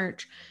early in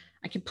March.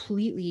 I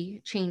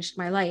completely changed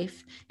my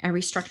life and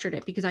restructured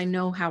it, because I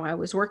know how I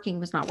was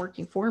working was not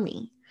working for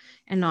me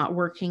and not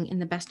working in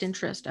the best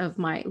interest of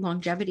my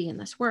longevity in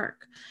this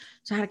work.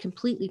 So I had to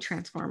completely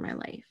transform my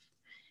life.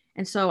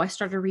 And so I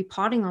started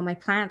repotting all my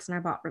plants, and I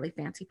bought really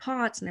fancy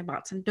pots, and I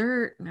bought some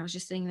dirt, and I was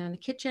just sitting there in the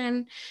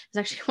kitchen. I was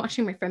actually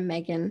watching my friend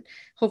Megan.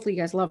 Hopefully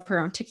you guys love her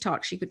on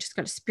TikTok. She just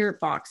got a spirit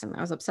box, and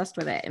I was obsessed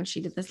with it. And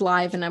she did this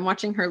live, and I'm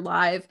watching her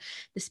live,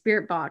 the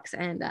spirit box,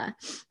 and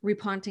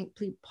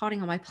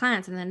potting all my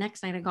plants. And the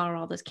next night I got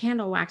all this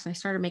candle wax, and I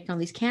started making all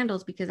these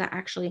candles, because that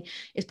actually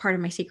is part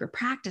of my sacred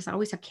practice. I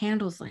always have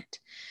candles lit.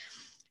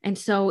 And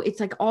so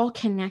it's like all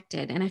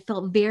connected. And I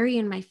felt very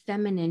in my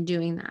feminine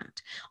doing that.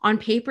 On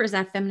paper, is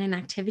that feminine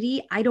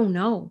activity? I don't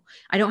know.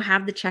 I don't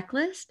have the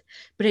checklist,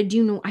 but I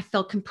do know I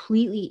felt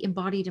completely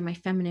embodied in my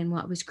feminine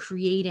while I was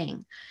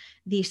creating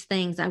these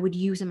things I would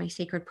use in my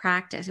sacred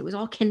practice. It was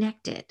all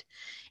connected,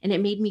 and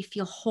it made me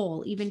feel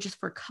whole. Even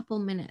just for a couple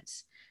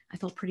minutes, I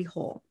felt pretty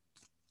whole.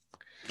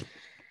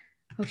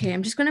 Okay,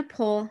 I'm just going to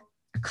pull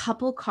a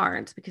couple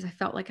cards, because I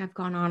felt like I've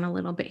gone on a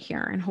little bit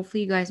here, and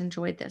hopefully you guys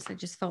enjoyed this. I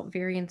just felt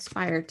very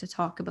inspired to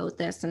talk about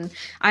this, and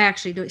I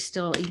actually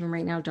still even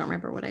right now don't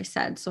remember what I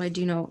said, so I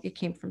do know it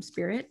came from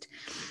spirit,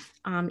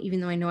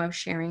 even though I know I was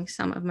sharing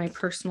some of my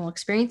personal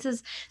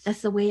experiences.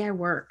 That's the way I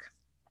work.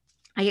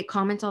 I get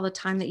comments all the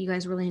time that you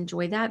guys really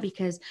enjoy that,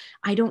 because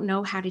I don't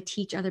know how to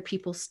teach other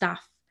people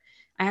stuff.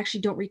 I actually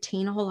don't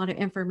retain a whole lot of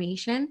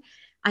information.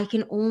 I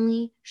can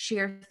only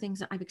share things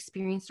that I've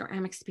experienced or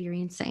am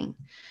experiencing,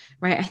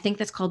 right? I think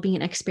that's called being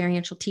an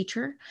experiential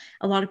teacher.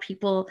 A lot of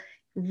people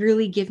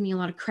really give me a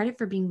lot of credit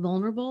for being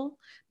vulnerable,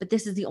 but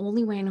this is the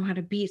only way I know how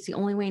to be. It's the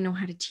only way I know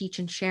how to teach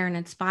and share and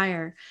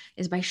inspire,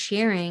 is by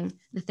sharing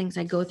the things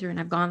I go through and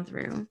I've gone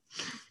through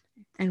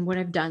and what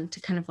I've done to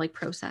kind of like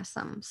process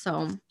them.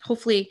 So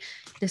hopefully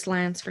this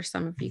lands for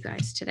some of you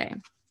guys today.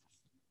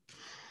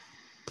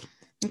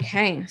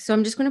 Okay, so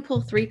I'm just going to pull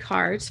 3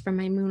 cards from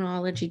my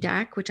Moonology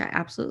deck, which I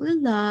absolutely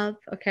love.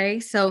 Okay,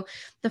 so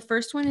the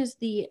first one is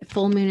the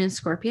full moon in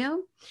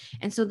Scorpio.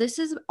 And so this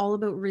is all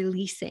about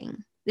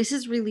releasing. This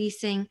is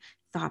releasing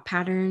thought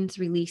patterns,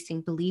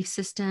 releasing belief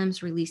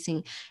systems,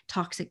 releasing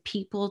toxic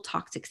people,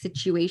 toxic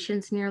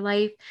situations in your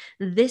life.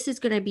 This is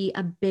going to be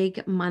a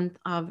big month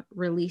of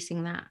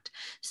releasing that.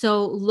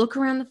 So look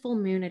around the full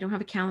moon. I don't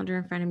have a calendar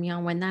in front of me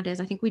on when that is.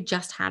 I think we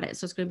just had it.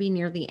 So it's going to be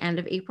near the end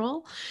of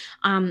April.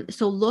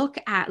 So look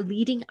at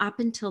leading up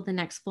until the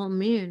next full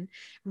moon,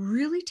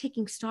 really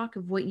taking stock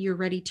of what you're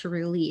ready to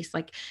release.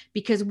 Like,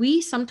 because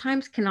we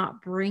sometimes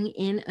cannot bring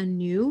in a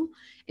new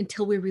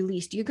until we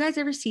release. Do you guys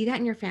ever see that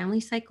in your family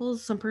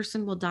cycles? Some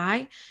person will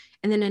die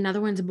and then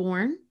another one's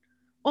born.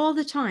 All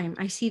the time.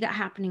 I see that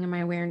happening in my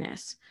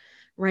awareness,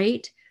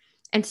 right?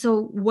 And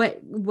so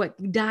what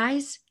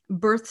dies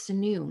births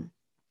anew.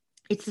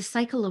 It's the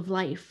cycle of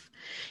life.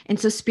 And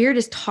so Spirit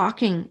is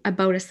talking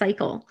about a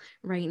cycle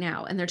right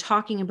now. And they're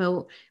talking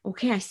about,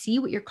 okay, I see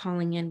what you're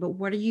calling in, but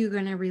what are you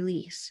going to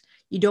release?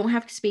 You don't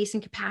have space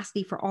and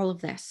capacity for all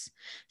of this.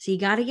 So you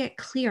got to get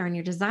clear on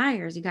your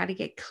desires. You got to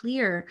get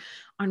clear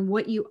on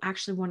what you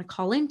actually want to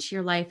call into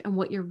your life and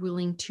what you're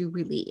willing to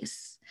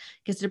release.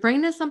 Because to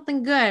bring us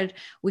something good,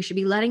 we should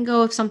be letting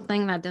go of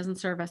something that doesn't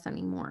serve us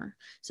anymore.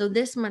 So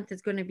this month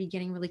is going to be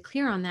getting really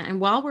clear on that. And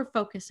while we're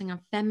focusing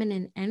on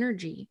feminine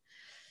energy,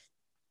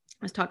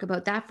 let's talk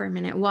about that for a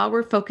minute. While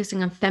we're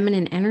focusing on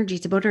feminine energy,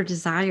 it's about our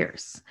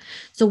desires.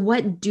 So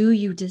what do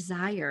you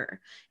desire?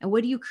 And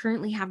what do you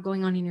currently have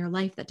going on in your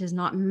life that does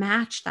not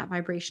match that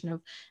vibration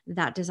of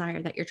that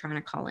desire that you're trying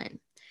to call in?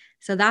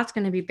 So that's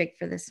going to be big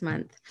for this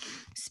month.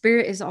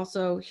 Spirit is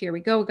also, here we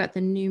go. We got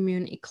the new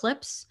moon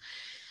eclipse.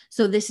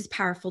 So this is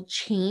powerful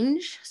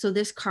change. So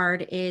this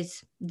card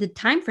is the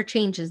time for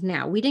change is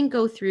now. We didn't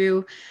go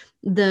through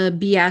the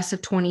BS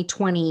of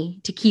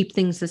 2020 to keep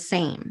things the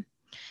same.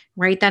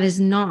 Right? That is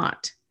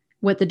not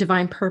what the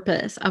divine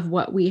purpose of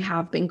what we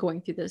have been going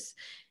through this,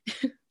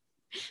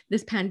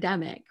 this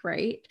pandemic,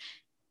 right?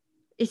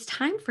 It's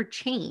time for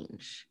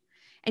change.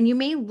 And you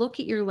may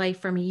look at your life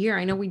from a year.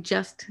 I know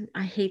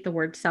I hate the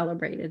word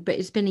celebrated, but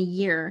it's been a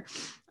year.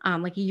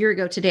 Like a year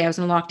ago today, I was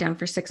in lockdown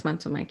for 6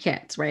 months with my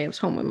kids, right? I was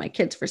home with my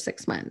kids for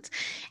 6 months.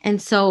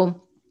 And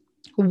so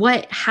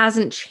what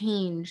hasn't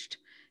changed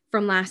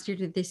from last year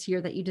to this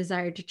year that you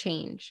desire to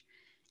change?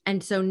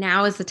 And so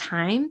now is the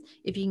time,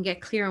 if you can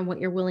get clear on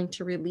what you're willing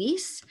to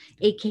release,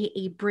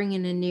 AKA bring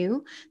in a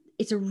new,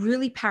 it's a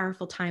really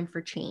powerful time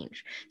for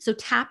change. So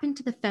tap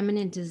into the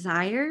feminine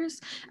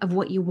desires of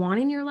what you want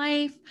in your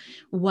life,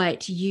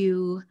 what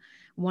you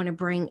want to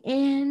bring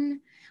in,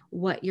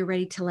 what you're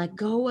ready to let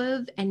go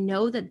of, and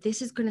know that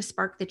this is going to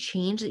spark the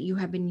change that you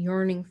have been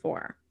yearning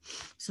for.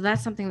 So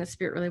that's something that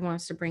Spirit really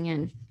wants to bring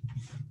in.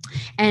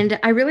 And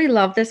I really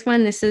love this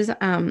one. This is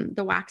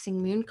the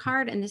waxing moon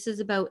card, and this is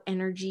about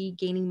energy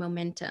gaining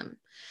momentum.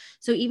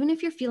 So even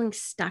if you're feeling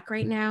stuck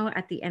right now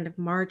at the end of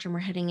March and we're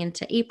heading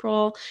into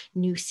April,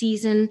 new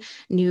season,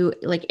 new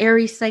like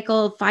Aries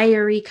cycle,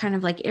 fiery kind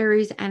of like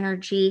Aries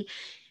energy,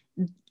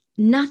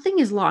 nothing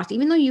is lost.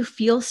 Even though you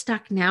feel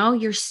stuck now,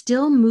 you're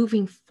still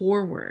moving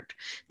forward.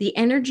 The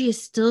energy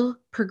is still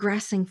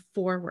progressing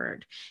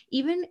forward.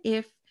 Even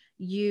if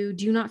you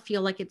do not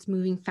feel like it's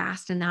moving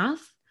fast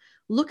enough,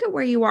 look at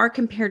where you are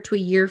compared to a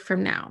year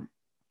from now.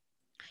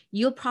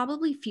 You'll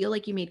probably feel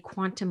like you made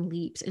quantum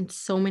leaps in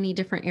so many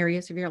different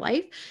areas of your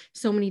life,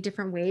 so many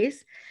different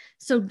ways.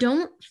 So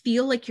don't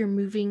feel like you're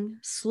moving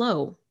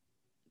slow,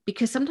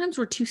 because sometimes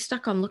we're too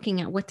stuck on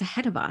looking at what's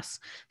ahead of us.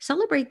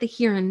 Celebrate the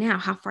here and now,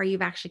 how far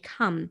you've actually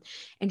come,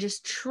 and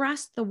just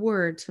trust the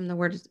words from the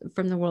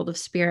world of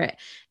Spirit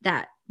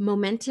that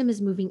momentum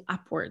is moving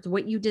upwards.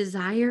 What you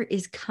desire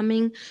is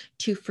coming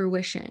to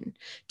fruition.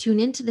 Tune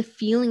into the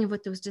feeling of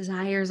what those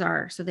desires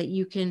are so that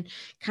you can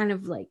kind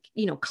of like,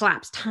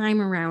 collapse time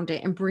around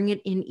it and bring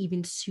it in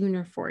even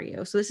sooner for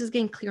you. So this is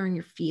getting clear on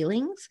your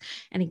feelings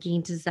and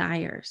again,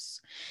 desires.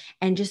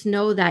 And just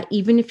know that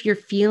even if you're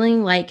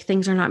feeling like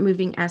things are not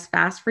moving as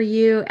fast for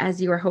you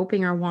as you were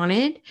hoping or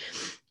wanted,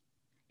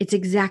 it's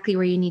exactly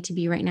where you need to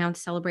be right now to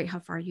celebrate how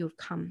far you have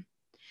come.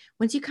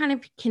 Once you kind of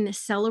can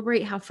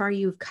celebrate how far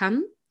you've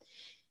come,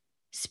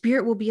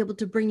 Spirit will be able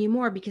to bring you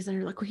more, because then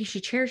you're like, okay,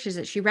 she cherishes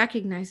it. She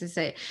recognizes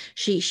it.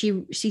 She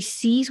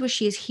sees what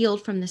she has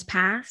healed from this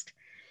past,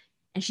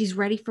 and she's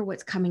ready for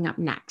what's coming up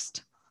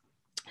next.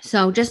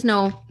 So just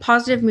know,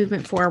 positive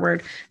movement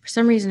forward. For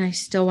some reason, I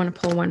still want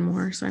to pull one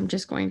more, so I'm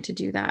just going to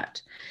do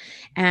that.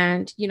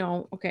 And,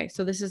 okay,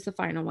 so this is the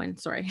final one.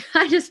 Sorry.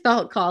 I just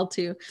felt called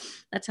to.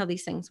 That's how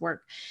these things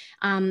work.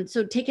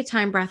 So take a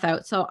time breath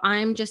out. So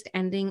I'm just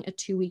ending a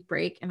 2-week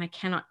break, and I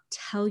cannot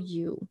tell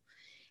you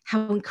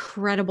how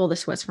incredible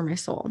this was for my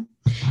soul.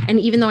 And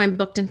even though I'm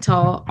booked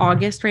until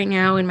August right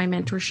now in my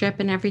mentorship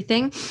and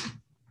everything,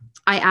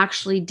 I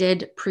actually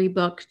did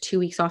pre-book 2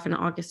 weeks off in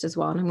August as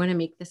well. And I'm going to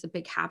make this a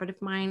big habit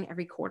of mine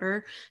every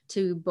quarter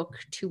to book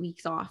 2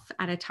 weeks off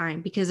at a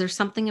time, because there's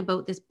something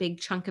about this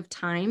big chunk of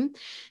time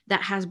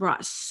that has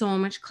brought so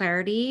much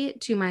clarity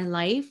to my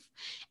life.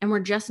 And we're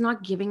just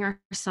not giving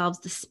ourselves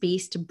the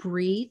space to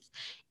breathe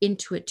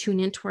into it, tune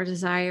into our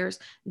desires,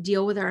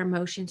 deal with our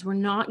emotions. We're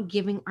not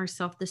giving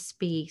ourselves the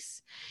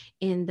space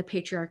in the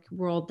patriarchal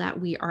world that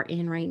we are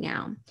in right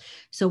now.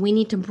 So we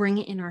need to bring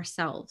it in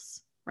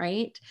ourselves.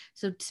 Right?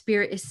 So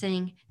spirit is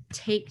saying,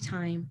 take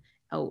time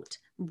out,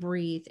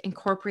 breathe,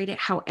 incorporate it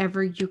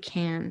however you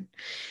can.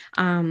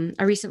 I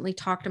recently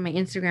talked on my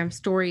Instagram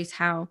stories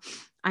how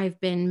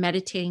I've been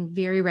meditating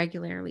very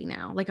regularly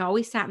now. Like I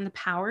always sat in the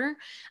power,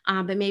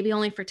 but maybe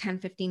only for 10,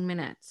 15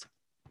 minutes.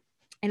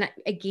 And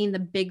again, the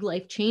big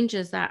life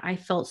changes that I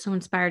felt so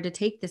inspired to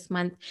take this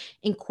month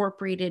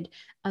incorporated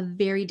a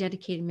very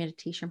dedicated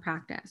meditation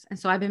practice. And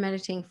so I've been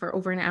meditating for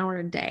over an hour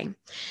a day.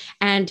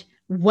 And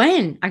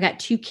when I got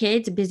 2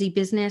 kids, a busy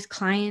business,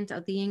 clients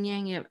of the yin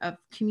yang of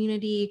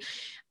community,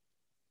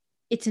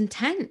 it's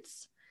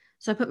intense.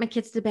 So I put my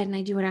kids to bed and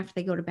I do it after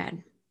they go to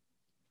bed.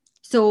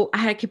 So I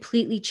had to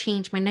completely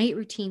change my night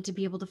routine to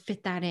be able to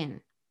fit that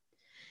in.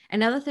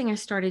 Another thing I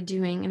started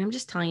doing, and I'm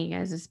just telling you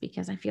guys this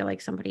because I feel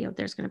like somebody out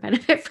there is going to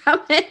benefit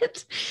from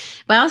it.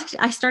 But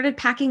I started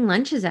packing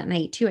lunches at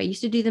night too. I used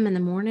to do them in the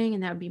morning,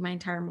 and that would be my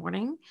entire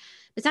morning.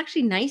 It's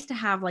actually nice to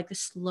have like the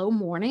slow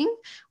morning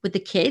with the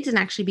kids and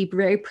actually be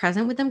very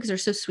present with them because they're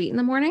so sweet in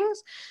the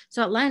mornings.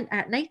 So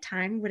at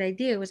nighttime, what I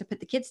do is I put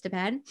the kids to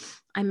bed,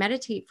 I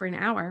meditate for an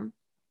hour,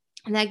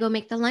 and then I go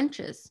make the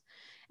lunches.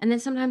 And then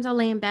sometimes I'll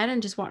lay in bed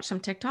and just watch some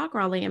TikTok,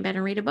 or I'll lay in bed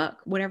and read a book,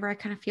 whatever I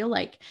kind of feel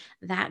like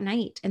that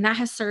night. And that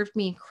has served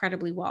me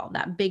incredibly well,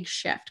 that big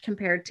shift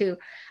compared to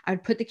I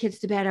would put the kids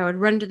to bed. I would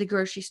run to the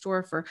grocery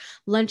store for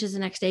lunches the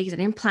next day because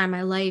I didn't plan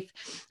my life.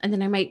 And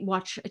then I might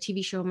watch a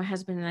TV show with my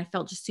husband and I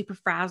felt just super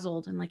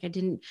frazzled and like I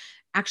didn't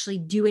actually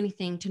do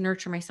anything to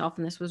nurture myself.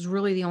 And this was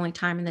really the only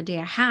time in the day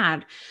I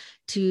had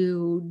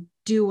to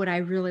do what I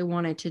really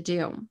wanted to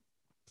do.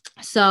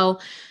 So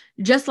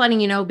just letting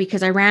you know,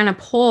 because I ran a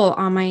poll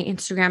on my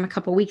Instagram a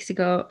couple weeks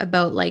ago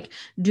about like,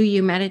 do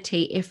you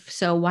meditate? If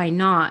so, why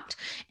not?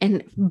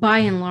 And by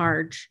and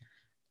large,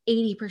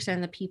 80%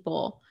 of the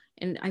people,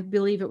 and I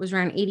believe it was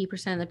around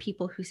 80% of the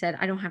people who said,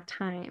 I don't have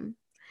time.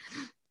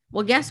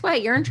 Well, guess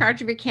what? You're in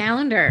charge of your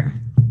calendar.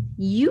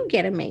 You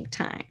get to make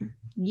time.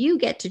 You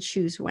get to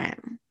choose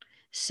when.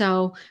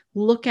 So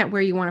look at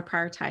where you want to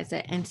prioritize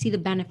it and see the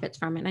benefits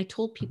from it. And I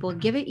told people,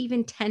 give it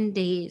even 10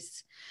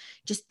 days.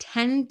 Just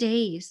 10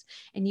 days,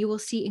 and you will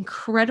see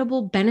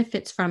incredible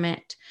benefits from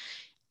it.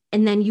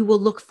 And then you will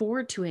look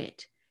forward to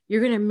it.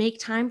 You're going to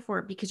make time for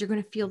it because you're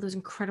going to feel those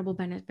incredible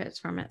benefits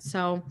from it.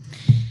 So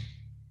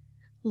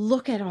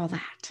look at all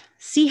that.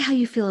 See how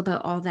you feel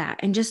about all that.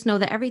 And just know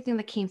that everything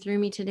that came through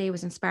me today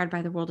was inspired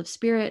by the world of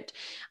spirit.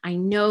 I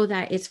know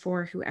that it's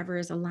for whoever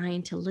is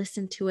aligned to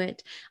listen to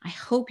it. I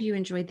hope you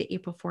enjoyed the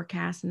April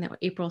forecast and the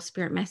April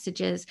spirit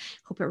messages.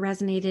 Hope it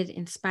resonated,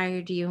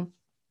 inspired you.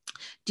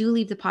 Do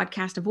leave the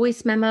podcast a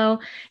voice memo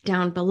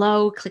down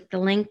below. Click the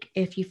link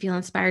if you feel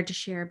inspired to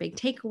share a big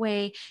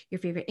takeaway, your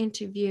favorite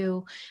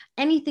interview,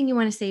 anything you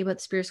want to say about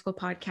the Spirit School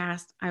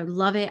podcast. I would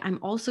love it. I'm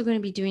also going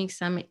to be doing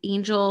some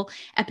angel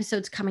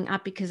episodes coming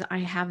up because I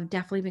have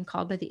definitely been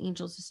called by the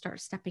angels to start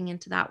stepping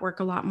into that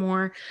work a lot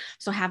more.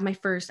 So I have my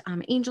first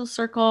angel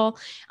circle,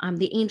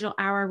 the angel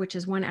hour, which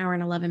is 1 hour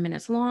and 11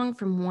 minutes long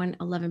from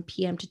 1:11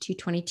 p.m. to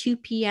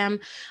 2:22 p.m.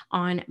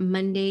 on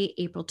Monday,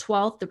 April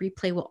 12th. The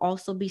replay will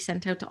also be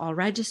sent out to all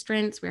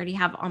registrants. We already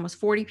have almost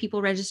 40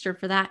 people registered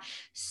for that.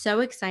 So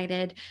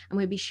excited. I'm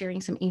going to be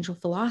sharing some angel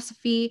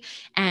philosophy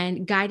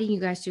and guiding you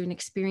guys through an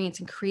experience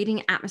and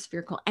creating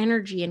atmospherical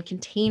energy and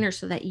containers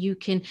so that you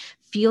can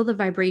feel the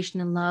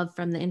vibration and love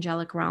from the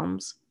angelic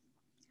realms.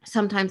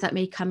 Sometimes that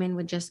may come in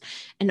with just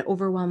an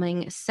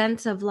overwhelming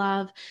sense of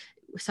love.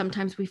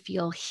 Sometimes we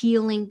feel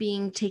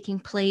healing taking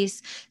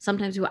place.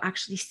 Sometimes we will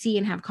actually see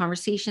and have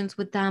conversations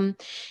with them.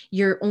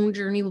 Your own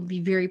journey will be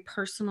very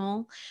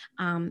personal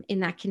in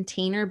that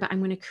container, but I'm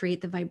going to create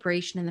the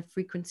vibration and the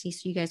frequency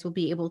so you guys will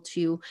be able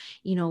to,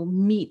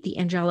 meet the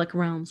angelic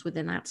realms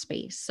within that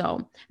space.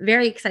 So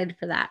very excited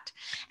for that.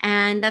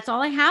 And that's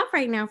all I have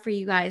right now for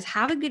you guys.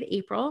 Have a good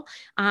April.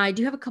 I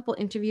do have a couple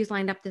interviews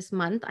lined up this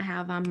month. I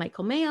have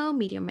Michael Mayo,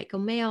 medium Michael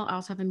Mayo. I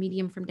also have a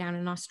medium from down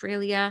in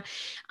Australia.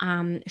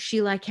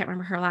 Sheila, I can't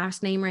remember her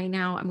last name right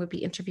now. I'm going to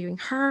be interviewing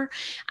her.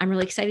 I'm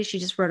really excited. She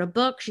just wrote a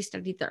book. She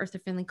studied at the Arthur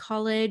Findlay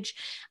College.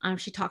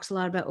 She talks a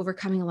lot about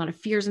overcoming a lot of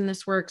fears in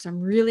this work. So I'm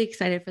really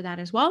excited for that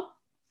as well.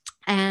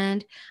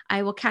 And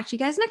I will catch you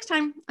guys next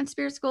time on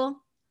Spirit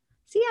School.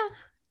 See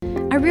ya.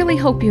 I really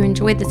hope you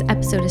enjoyed this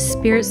episode of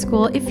Spirit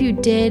School. If you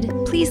did,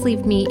 please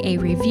leave me a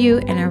review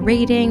and a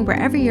rating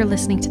wherever you're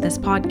listening to this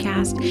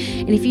podcast.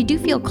 And if you do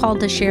feel called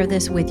to share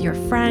this with your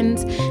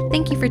friends,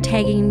 thank you for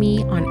tagging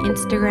me on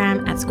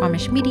Instagram at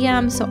Squamish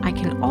Medium so I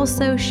can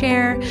also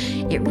share.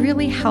 It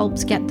really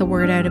helps get the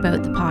word out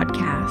about the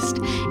podcast.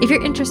 If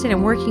you're interested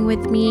in working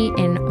with me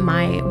in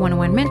my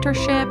one-on-one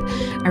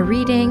mentorship, a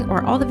reading,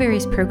 or all the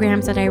various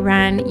programs that I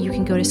run, you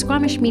can go to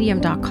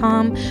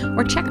squamishmedium.com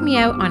or check me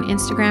out on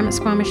Instagram at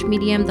Squamish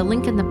Medium. The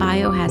link in the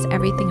bio has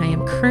everything I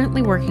am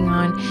currently working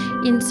on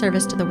in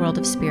service to the world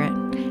of spirit.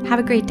 Have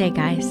a great day,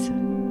 guys.